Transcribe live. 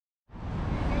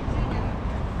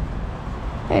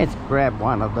Let's grab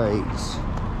one of these.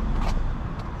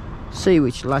 See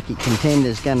which lucky contender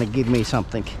is going to give me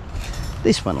something.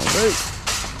 This one will do.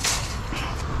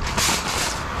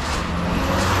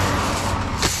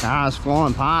 Cars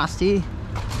flying past here.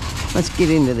 Let's get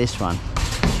into this one.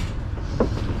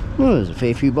 Well, there's a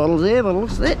fair few bottles there, but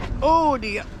looks at that. Oh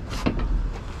dear.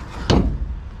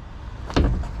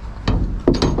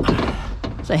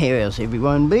 So how else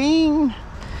everyone been?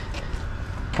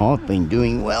 I've been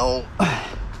doing well.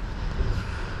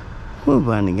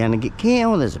 We're only going to get cans.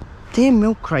 Oh, there's a damn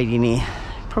milk crate in here.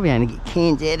 Probably only get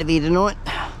cans out of here tonight.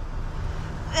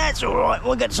 That's alright,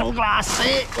 we'll get some glass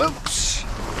there. Whoops.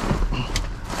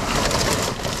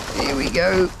 There we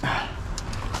go.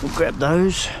 We'll grab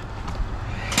those.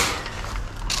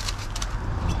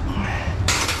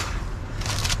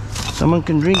 Someone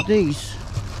can drink these.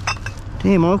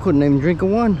 Damn, I couldn't even drink a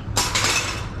one.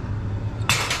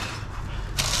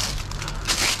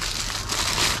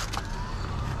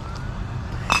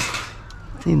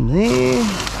 In there.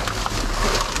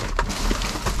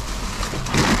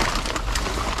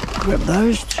 Grab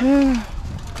those two.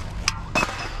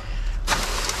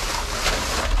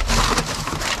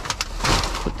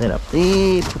 Put that up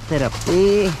there, put that up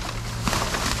there.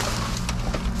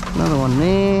 Another one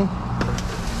there.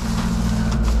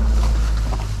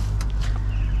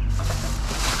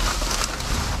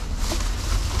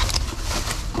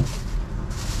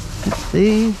 That's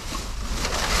there.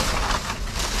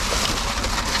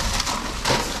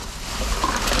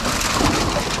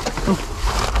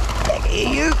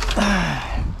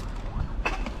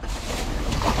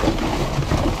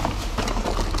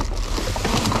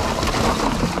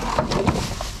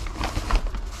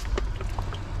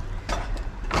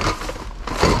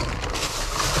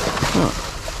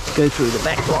 Go through the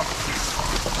back lot.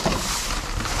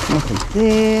 Nothing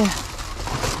there.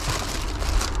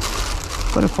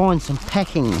 Got to find some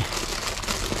packing.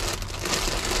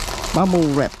 Bubble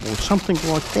wrap or something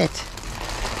like that.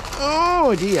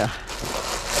 Oh dear.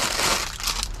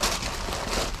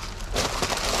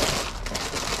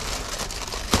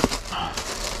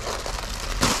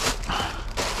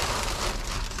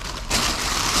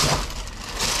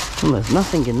 Well, there's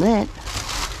nothing in that.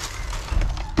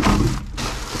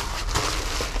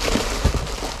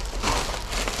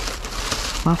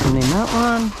 Nothing in that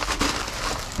one.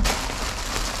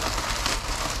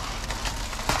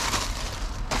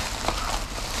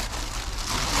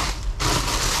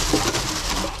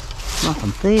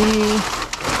 Nothing there.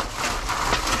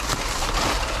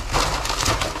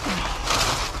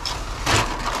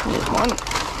 There's one.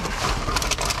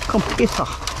 Computer.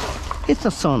 It's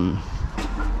a son.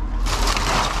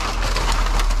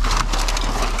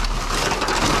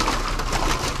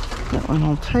 That one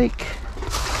I'll take.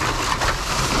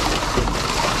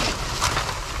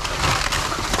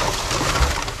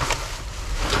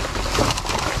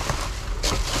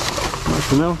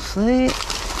 Nothing else there.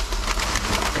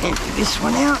 Empty this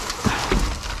one out.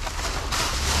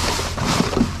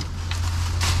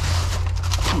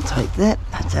 I'll take that.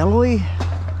 That's alloy.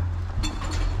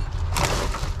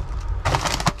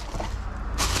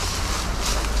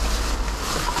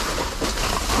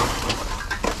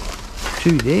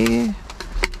 Two there.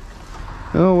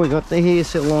 Oh, we got the hair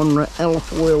salon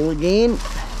alfoil again.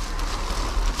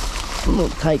 We'll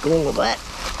take all of that.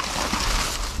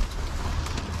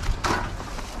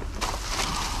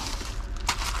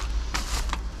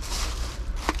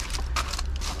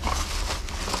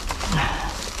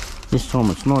 This time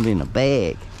it's not in a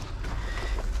bag.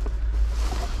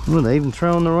 Well, they're even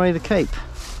throwing away the cape.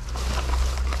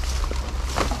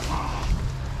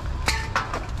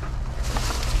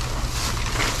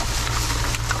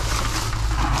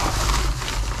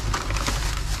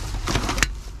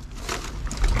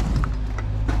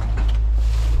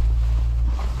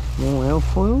 More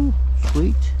alfoil,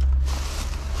 sweet.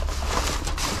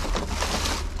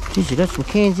 Geez, you got some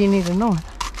cans in here tonight.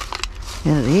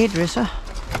 Out of the hairdresser.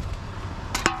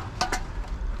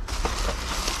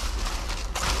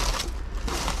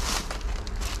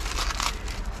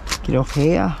 Get off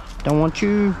here, don't want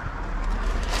you.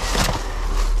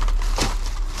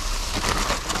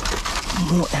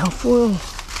 More alfoil.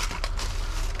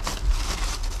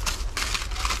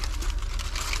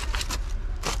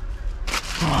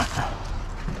 Right,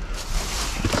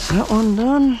 that's that one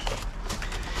done.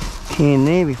 Can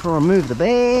there before I move the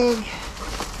bag.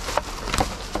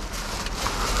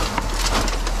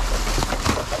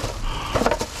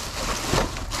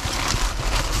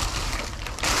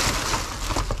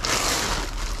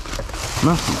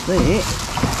 Nothing there.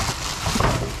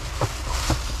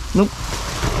 Nope.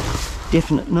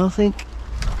 Definite nothing.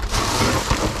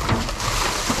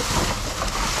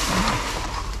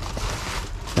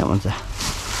 one's a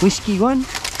whiskey one.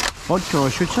 Vodka, I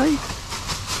should say.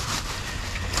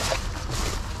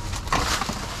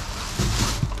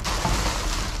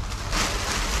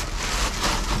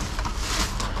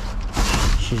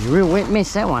 She's a real wet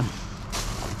mess, that one.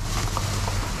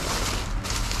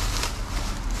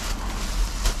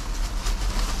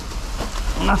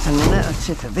 Nothing in that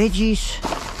except for veggies.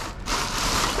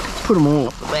 Put them all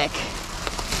up the back.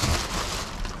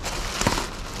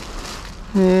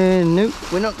 Nope,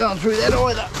 we're not going through that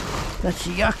either. That's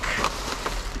yuck.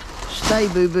 Stay,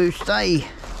 boo-boo, stay.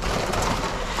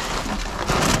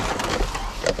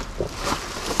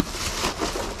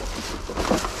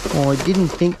 Oh, I didn't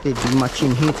think there'd be much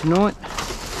in here tonight.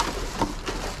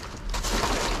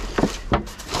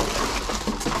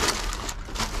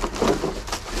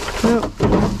 Well,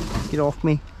 get off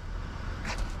me.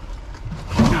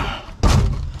 Got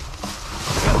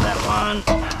that one.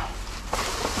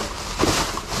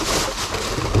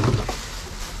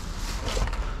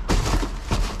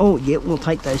 Oh yeah, we'll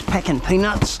take those packing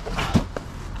peanuts.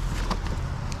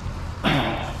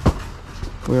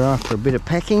 We're after a bit of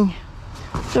packing,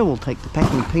 so we'll take the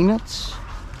packing peanuts.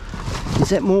 Is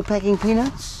that more packing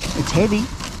peanuts? It's heavy.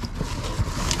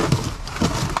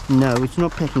 No, it's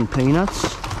not packing peanuts.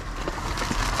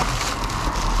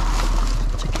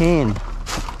 It's a can.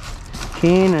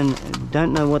 Can, and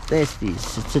don't know what this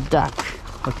is. It's a duck.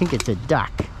 I think it's a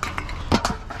duck.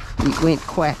 It went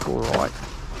quack all right.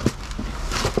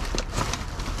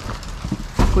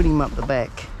 Put him up the back.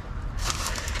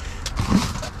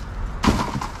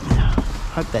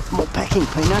 Hope that's more packing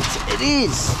peanuts. It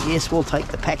is. Yes, we'll take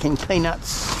the packing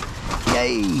peanuts.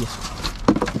 Yay!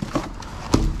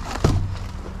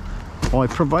 I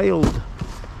prevailed.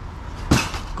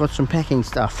 Got some packing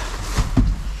stuff.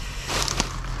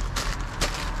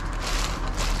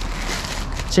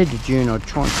 Said to June I'd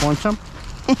try and find some.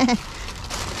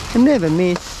 I never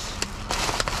miss.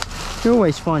 You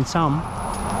always find some.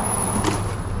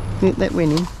 That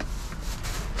went in.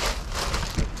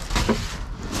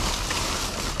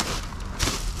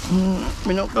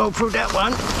 We're not going through that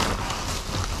one.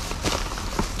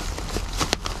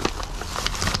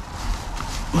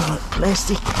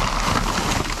 Plastic.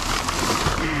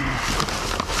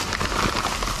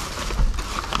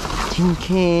 Tin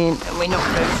can. And we're not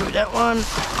going through that one.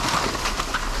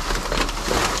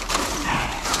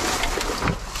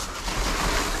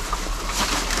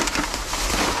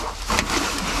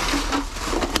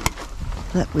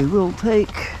 That we will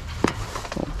take.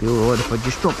 I'll be alright if I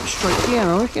just drop it straight down,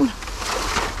 I reckon.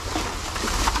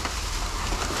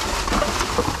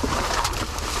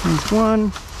 There's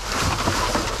one.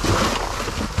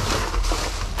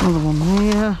 Another one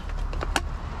there.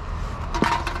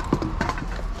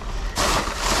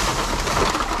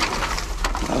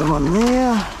 Another one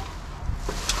there.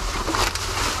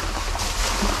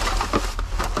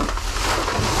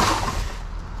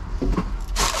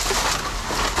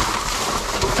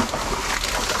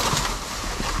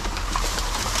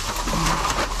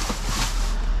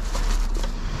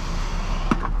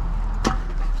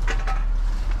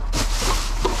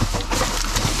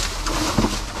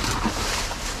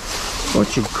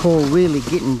 What you'd call really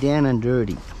getting down and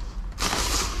dirty.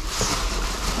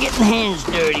 Getting hands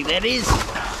dirty, that is.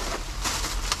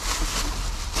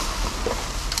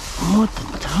 What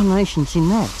the tarnation's in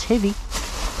that? It's heavy.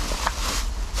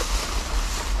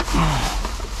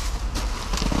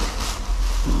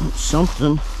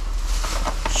 Something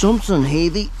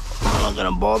heavy. I'm not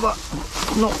gonna bother.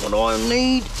 Not what I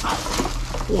need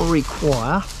or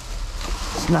require.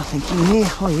 There's nothing in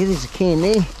there. Oh yeah, there's a can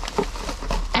there.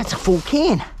 That's a full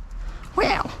can.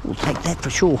 Wow, we'll take that for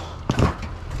sure.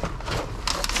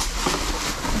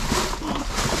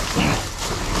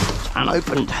 It's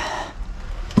unopened.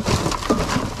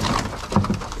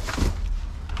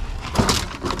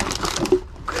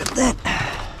 Grab that.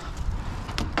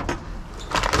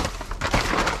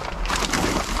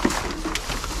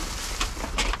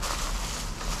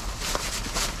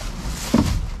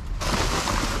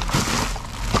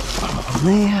 On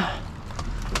there.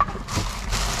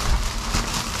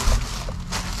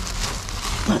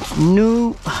 That's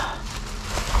new.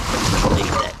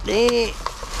 Leave that there.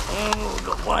 Oh,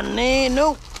 got one there.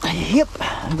 Nope. Yep,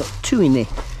 I've got two in there.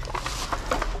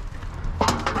 A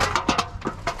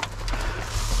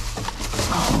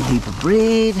whole heap of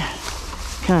bread.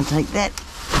 Can't take that.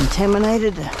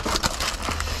 Contaminated.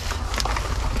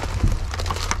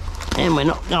 And we're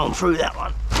not going through that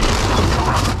one.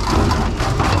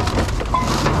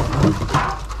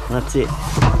 That's it.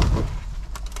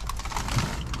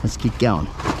 Let's keep going.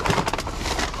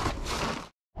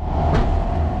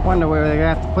 Wonder where they're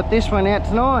gonna have to put this one out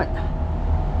tonight.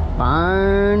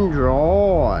 Bone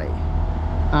dry.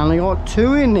 Only got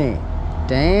 2 in there.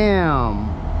 Damn.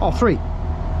 Oh, 3.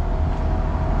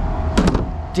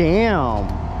 Damn.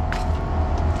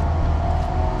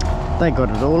 They got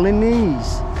it all in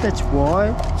these. That's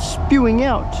why. Spewing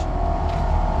out.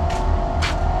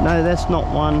 No, that's not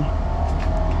one.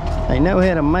 They know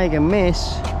how to make a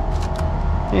mess.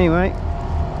 Anyway,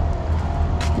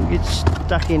 we'll get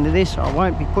stuck into this. I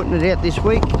won't be putting it out this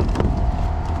week.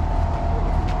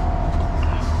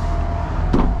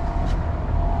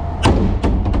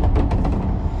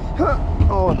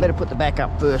 Oh, I better put the back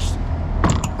up first.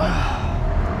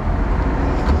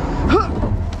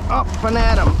 Up and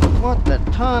at 'em. What the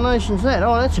tarnation's that?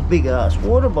 Oh, that's a big ass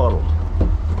water bottle.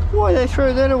 Why they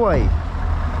throw that away?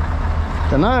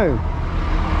 Dunno.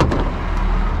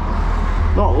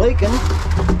 Not leaking.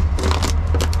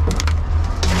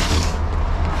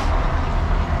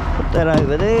 Put that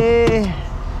over there.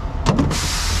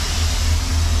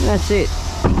 That's it.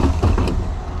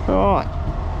 Alright.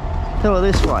 Fill it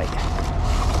this way.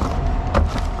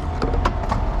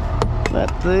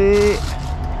 That there.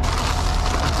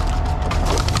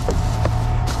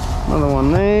 Another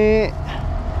one there.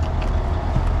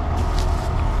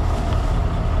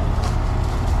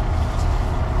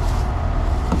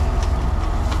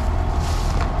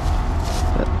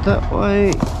 That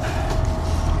way.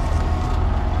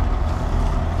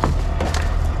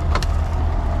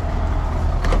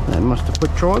 They must have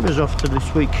put drivers off to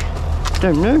this week.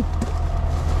 Don't know.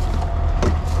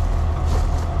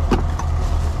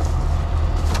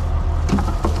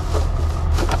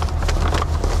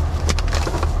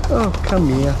 Oh, come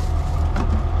here.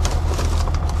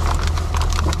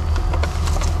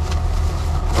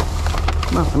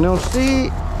 Nothing else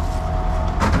there.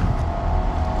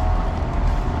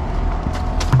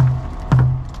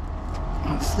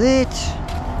 That.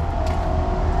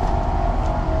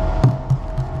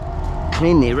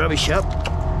 Clean their rubbish up.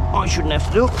 I shouldn't have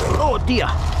to do it. Oh dear.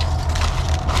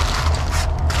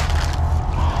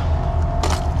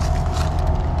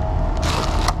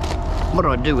 What do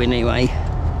I do anyway?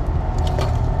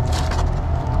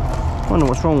 Wonder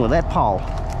what's wrong with that pole.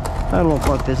 Don't look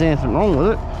like there's anything wrong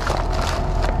with it.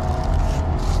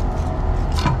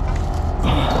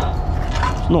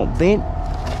 It's not bent.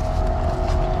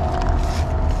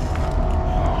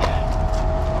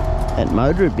 That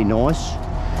motor would be nice.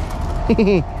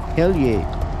 Hell yeah.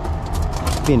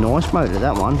 Be a nice motor,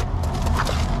 that one.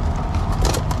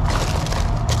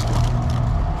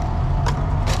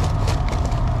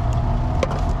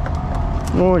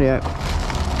 Rightio.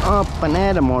 Up and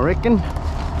at 'em, I reckon.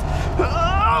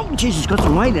 Oh, jeez, it's got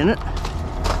some weight in it.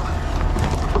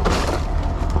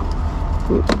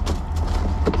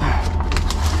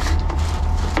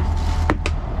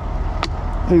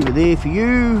 Over there for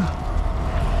you.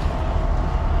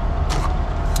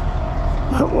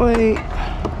 That way.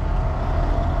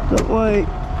 That way.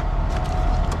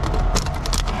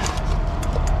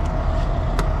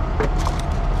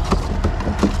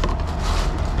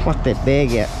 Pluck that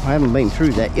bag out. I haven't been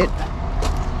through that yet.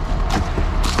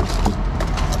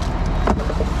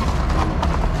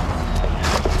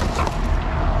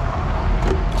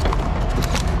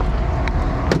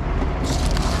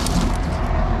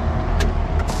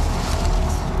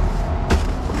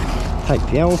 Take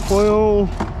the alfoil.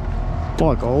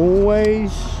 Like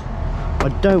always. I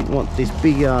don't want this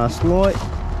big ass light.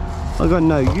 I got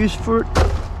no use for it.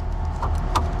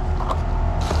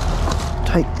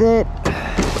 Take that.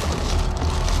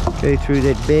 Go through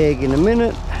that bag in a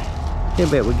minute. How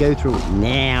about we go through it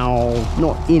now?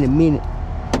 Not in a minute.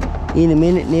 In a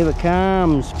minute never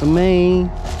comes for me.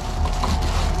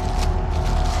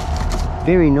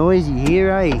 Very noisy here,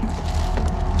 eh?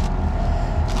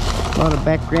 A lot of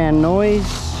background noise.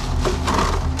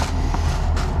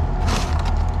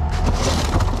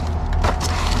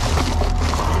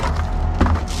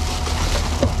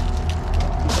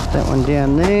 That one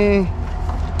down there.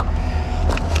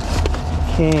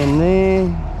 Can there.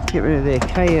 Get rid of their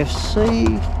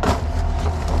KFC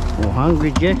or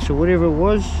Hungry Jacks or whatever it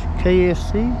was.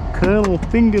 KFC. Colonel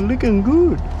finger looking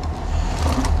good.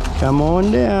 Come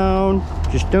on down.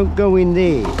 Just don't go in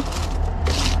there.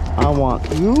 I want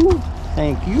you.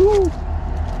 Thank you.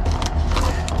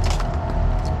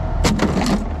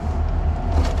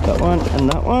 That one and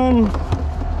that one.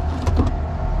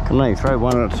 Can only throw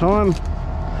one at a time.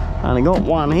 Only got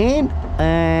one hand,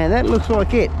 and that looks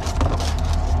like it.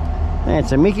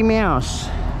 That's a Mickey Mouse.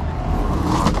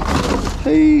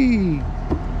 Hey,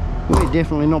 we're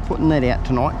definitely not putting that out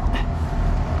tonight.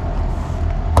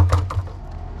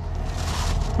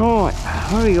 Right,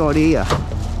 what do we got here?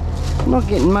 Not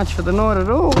getting much for the night at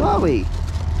all, are we?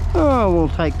 Oh, we'll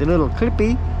take the little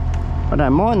clippy. I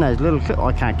don't mind those little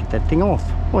I can't get that thing off.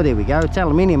 Oh, there we go. It's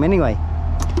aluminium anyway.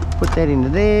 Put that into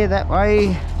there, that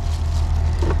way.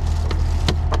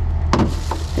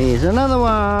 Here's another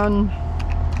one.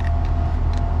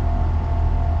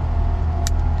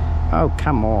 Oh,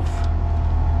 come off.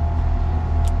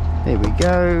 There we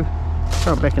go.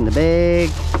 Throw it back in the bag.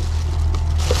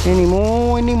 Any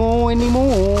more, any more, any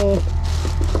more.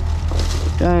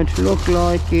 Don't look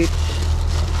like it.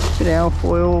 Bit of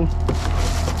alfoil.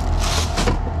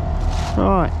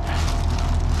 Right.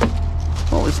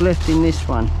 What was left in this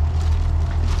one?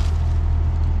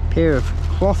 Pair of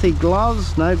clothy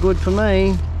gloves. No good for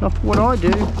me. Not for what I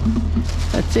do.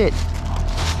 That's it.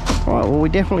 Right, well, we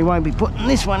definitely won't be putting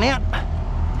this one out.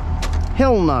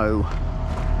 Hell no.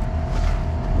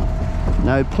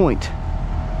 No point.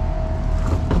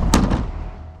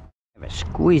 Have a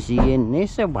squeezy in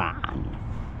this one.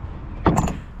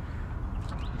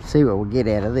 See what we'll get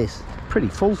out of this. Pretty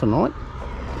full tonight.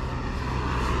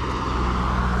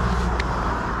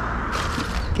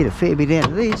 Get a fair bit out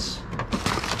of this.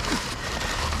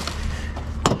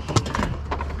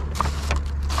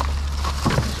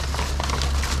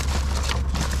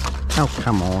 Oh,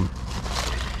 come on.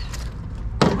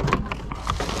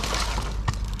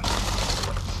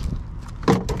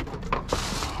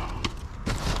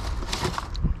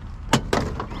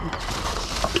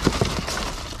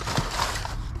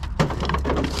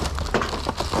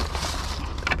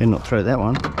 Better not throw that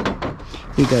one.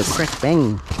 Here goes crack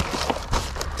bang.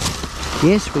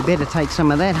 Yes, we better take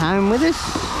some of that home with us.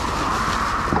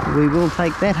 We will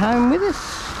take that home with us.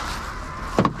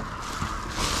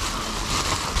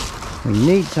 We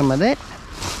need some of that.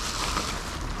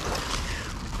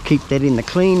 Keep that in the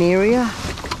clean area.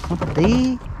 Up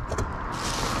there.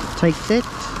 Take that.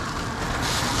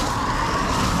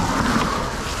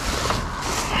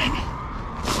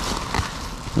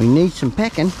 We need some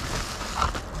packing.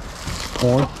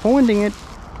 Or finding it.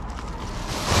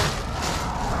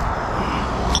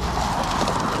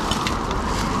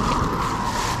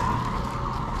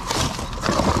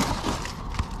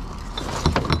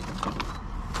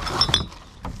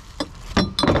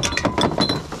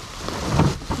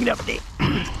 Get up there.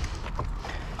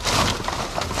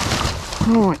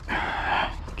 Right,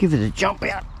 give it a jump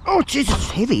out. Oh jeez,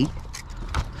 it's heavy.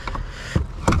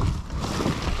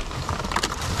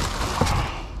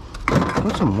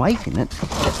 Got some weight in it.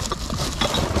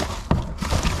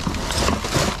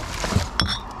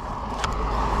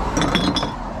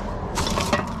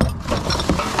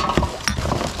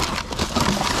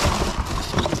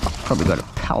 Probably got a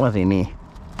pallet in here,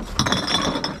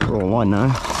 for all I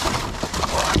know.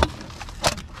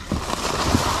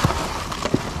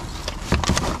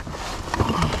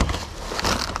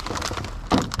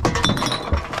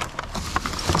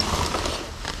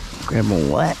 Grab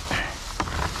all that.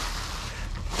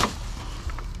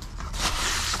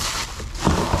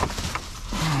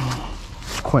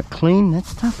 It's quite clean, that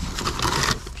stuff,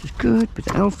 which is good. Bit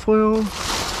of alfoil.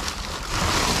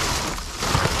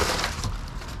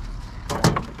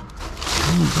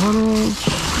 Bottles.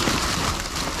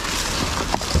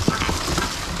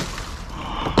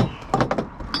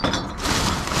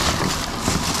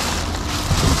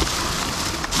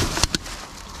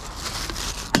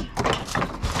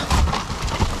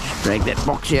 Drag that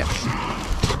box out,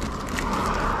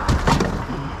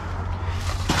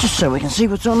 just so we can see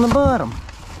what's on the bottom.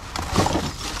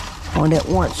 Find out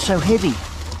why it's so heavy.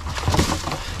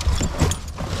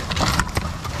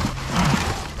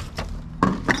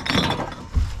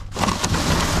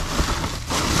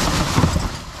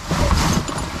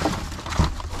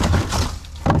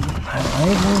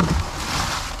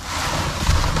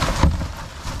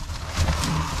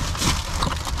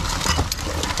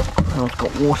 Oh, it's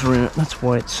got water in it, that's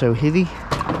why it's so heavy.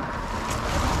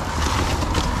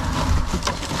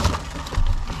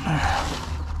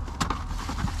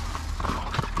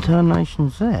 What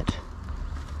tarnation's that?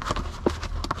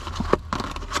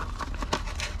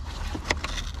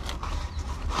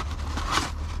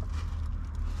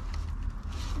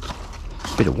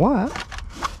 Bit of wire.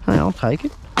 Hey, I'll take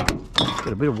it. Got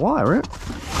a bit of wire in it.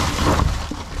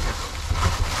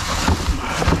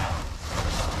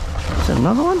 Is that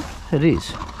another one? It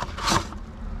is.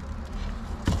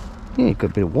 Yeah,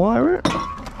 got a bit of wire in it.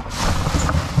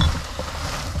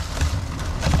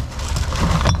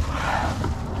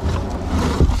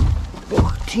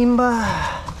 Oh, timber.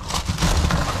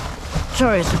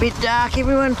 Sorry, it's a bit dark,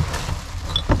 everyone.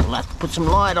 We'll have to put some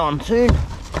light on soon.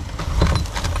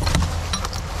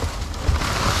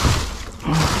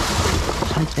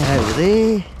 Take that over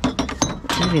there.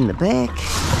 Put it in the back.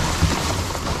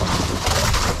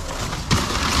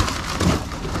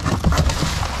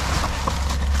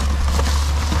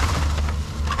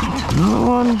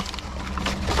 one.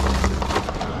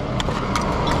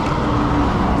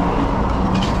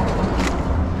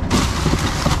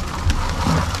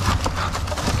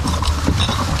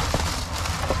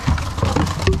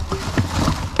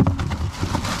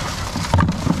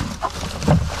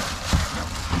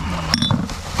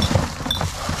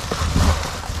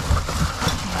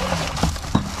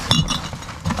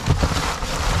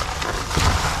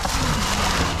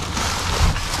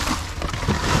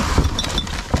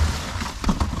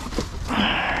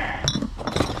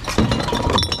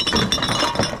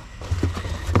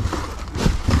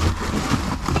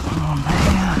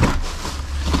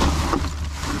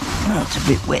 It's a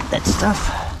bit wet, that stuff.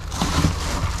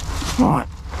 Right,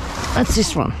 that's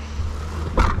this one.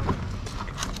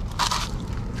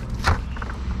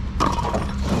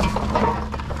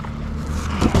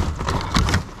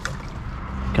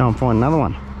 Go and find another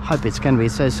one. Hope it's going to be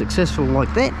so successful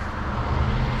like that.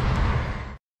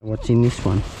 What's in this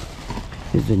one?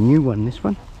 There's a new one, this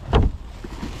one.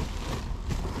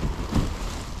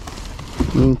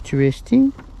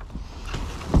 Interesting.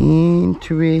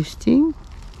 Interesting.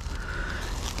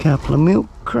 Couple of milk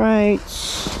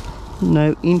crates.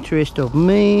 No interest of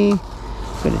me.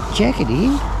 Got a jacket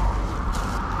here.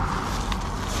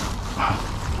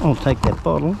 I'll take that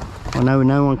bottle. I know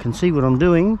no one can see what I'm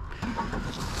doing.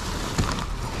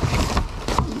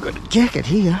 Got a jacket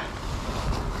here.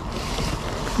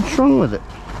 What's wrong with it?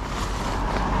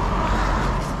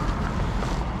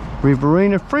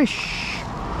 Riverina Fresh.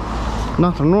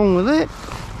 Nothing wrong with that.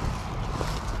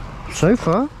 So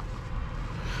far.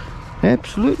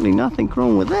 Absolutely nothing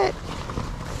wrong with that.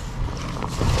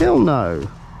 Hell no.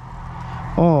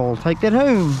 Oh, I'll take that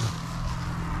home.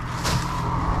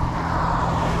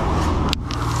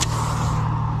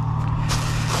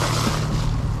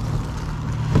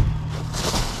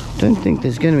 Don't think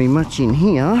there's going to be much in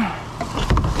here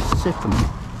except for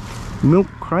milk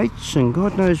crates and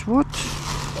God knows what.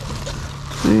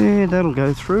 Yeah, that'll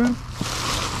go through.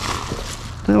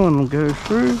 That one will go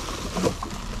through.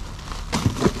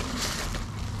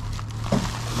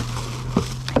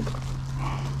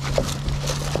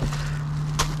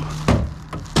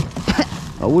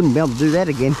 I wouldn't be able to do that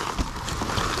again.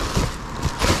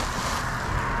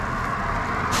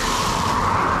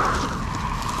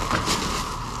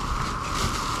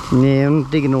 Yeah, I'm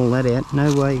not digging all that out.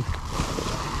 No way.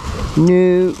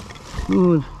 No.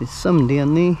 Oh, there's some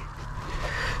down there.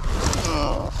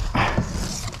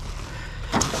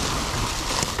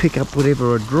 Pick up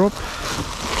whatever I drop.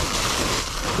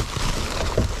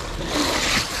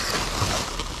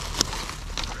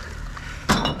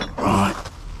 Right,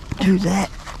 do that.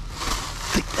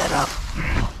 Pick that up.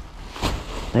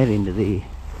 That into there.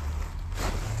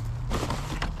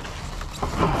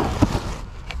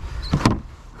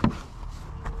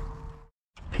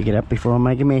 Pick it up before I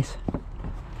make a mess.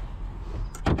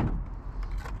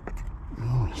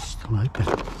 Oh, he's still open.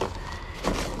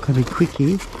 Gotta be quick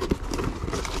here.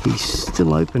 He's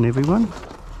still open, everyone.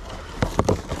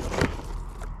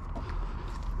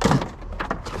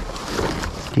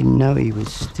 Didn't know he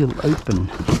was still open.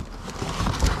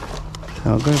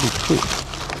 So I've got to be quick.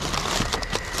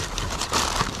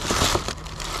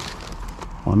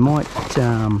 I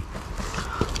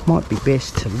might be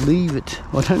best to leave it.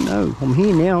 I don't know. I'm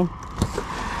here now.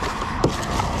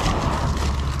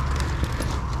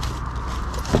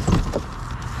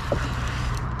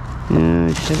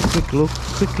 Just have a quick look,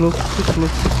 quick look, quick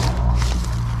look.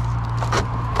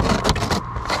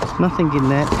 Nothing in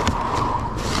that.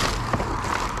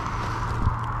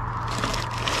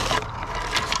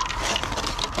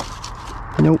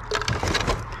 Nope.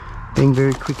 Being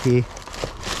very quick here.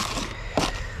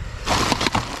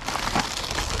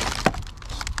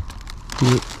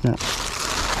 Yep, no.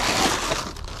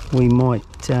 We might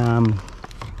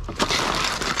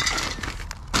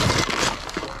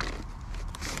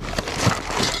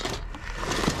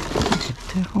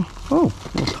oh,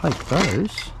 we'll take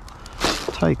those.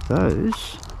 Take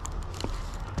those.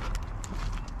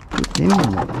 Put them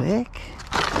in the back.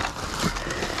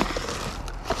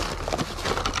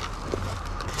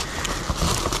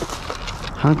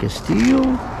 Hunk of steel.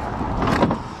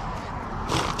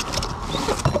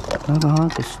 Another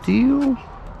hunk of steel.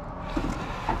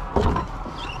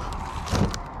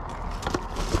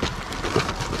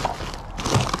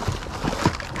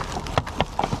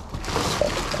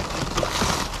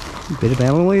 A bit of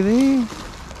alloy there.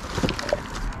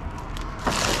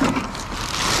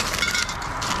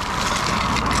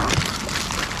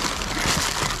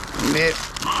 Yeah.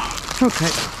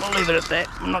 Okay, I'll leave it at that.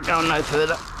 I'm not going no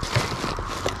further.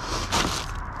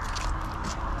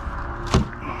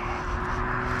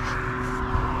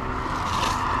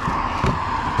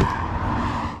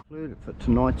 for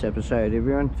tonight's episode,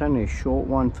 everyone. It's only a short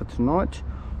one for tonight.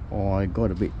 I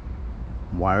got a bit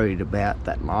worried about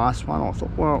that last one. I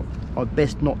thought, well, I'd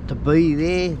best not to be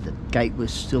there. The gate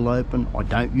was still open. I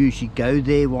don't usually go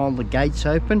there while the gate's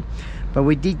open, but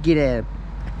we did get a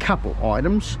couple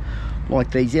items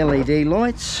like these LED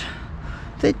lights.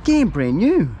 They're damn brand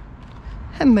new,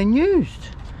 haven't been used,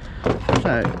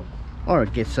 so I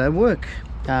guess they work.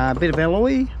 A bit of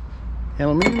alloy,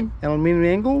 aluminium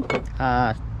angle,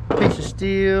 piece of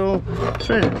steel,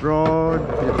 threaded rod,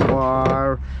 bit of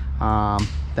wire.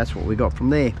 That's what we got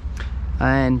from there.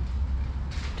 And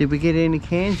did we get any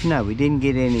cans? No, we didn't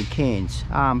get any cans.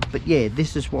 But yeah,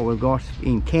 this is what we've got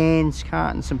in cans,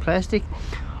 cartons and plastic.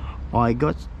 I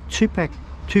got two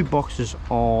boxes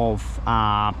of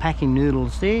packing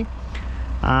noodles there,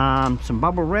 some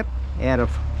bubble wrap out of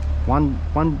one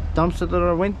dumpster that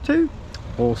I went to.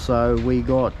 Also we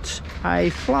got a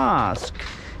flask,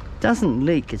 doesn't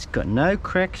leak, it's got no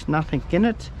cracks, nothing in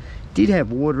it. Did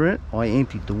have water in it. I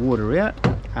emptied the water out.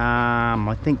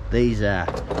 I think these are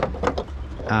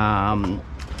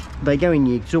they go in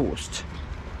the exhaust.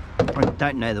 I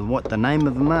don't know what the name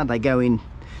of them are. They go in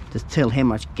to tell how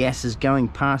much gas is going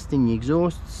past in the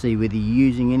exhaust, see whether you're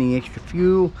using any extra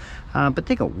fuel. But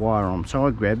they got wire on them, so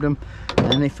I grabbed them.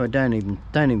 And if I don't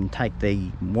even take the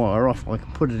wire off, I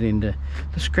can put it into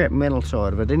the scrap metal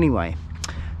side of it anyway.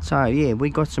 So yeah,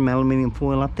 we got some aluminium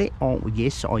foil up there. Oh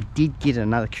yes, I did get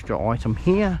another extra item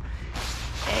here.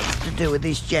 It's to do with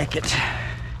this jacket.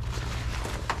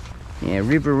 Yeah,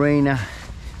 Riverina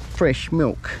fresh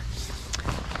milk.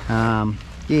 Yeah,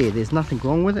 there's nothing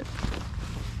wrong with it.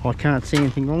 I can't see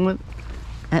anything wrong with it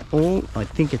at all. I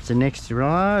think it's an extra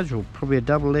large or probably a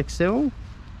double XL.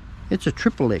 It's a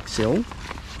triple XL.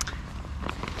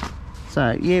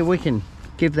 So yeah, we can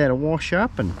give that a wash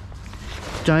up and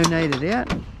donate it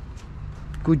out.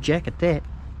 Good jacket that.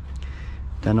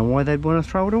 Don't know why they'd want to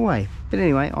throw it away. But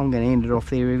anyway, I'm going to end it off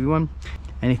there, everyone.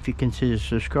 And if you consider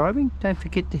subscribing, don't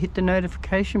forget to hit the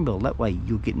notification bell. That way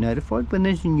you'll get notified when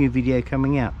there's a new video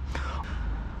coming out.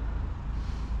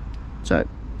 So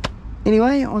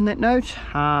anyway, on that note,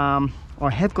 I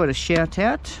have got a shout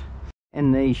out,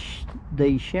 and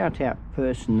the shout out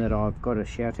person that I've got a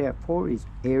shout out for is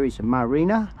Aries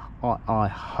Marina. I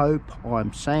hope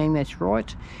I'm saying that's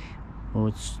right, or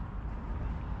it's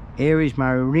Aries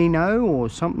Marino or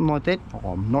something like that.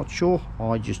 I'm not sure.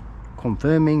 I just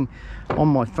confirming on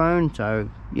my phone. So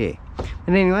yeah. But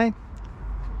anyway,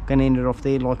 gonna end it off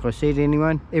there, like I said,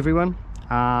 everyone.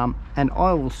 And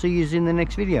I will see you in the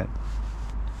next video.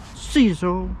 See you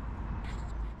all.